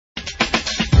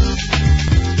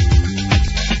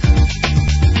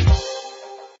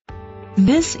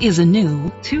This is a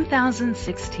new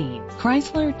 2016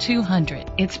 Chrysler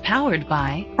 200. It's powered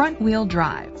by front-wheel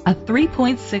drive, a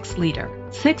 3.6-liter,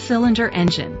 6-cylinder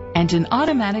engine, and an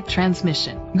automatic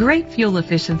transmission. Great fuel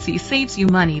efficiency saves you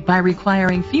money by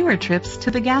requiring fewer trips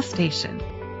to the gas station.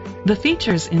 The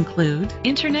features include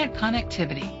internet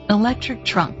connectivity, electric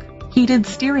trunk, heated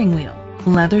steering wheel,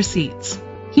 leather seats,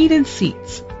 heated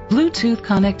seats, Bluetooth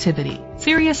connectivity,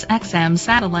 Sirius XM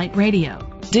satellite radio,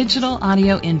 digital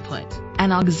audio input,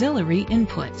 and auxiliary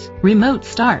input, remote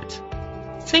start.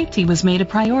 Safety was made a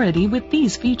priority with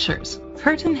these features: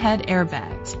 curtain head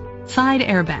airbags, side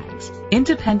airbags,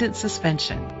 independent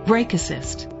suspension, brake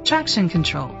assist, traction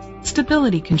control,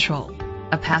 stability control,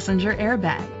 a passenger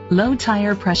airbag, low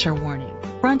tire pressure warning,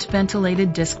 front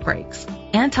ventilated disc brakes,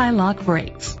 anti-lock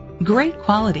brakes. Great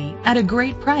quality at a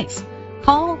great price.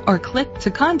 Call or click to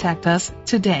contact us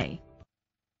today.